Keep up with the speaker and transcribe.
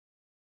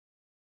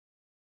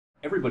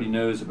Everybody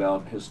knows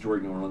about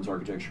historic New Orleans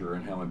architecture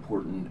and how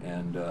important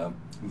and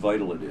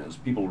vital it is.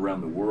 People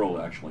around the world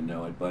actually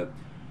know it, but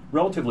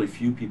relatively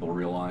few people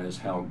realize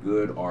how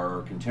good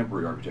our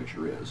contemporary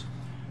architecture is.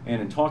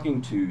 And in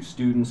talking to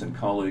students and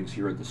colleagues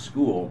here at the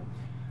school,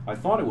 I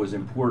thought it was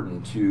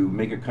important to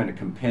make a kind of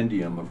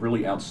compendium of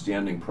really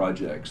outstanding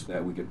projects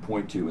that we could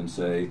point to and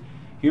say,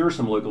 here are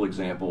some local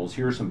examples,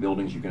 here are some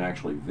buildings you can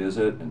actually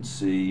visit and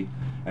see,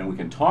 and we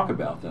can talk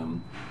about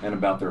them and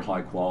about their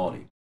high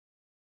quality.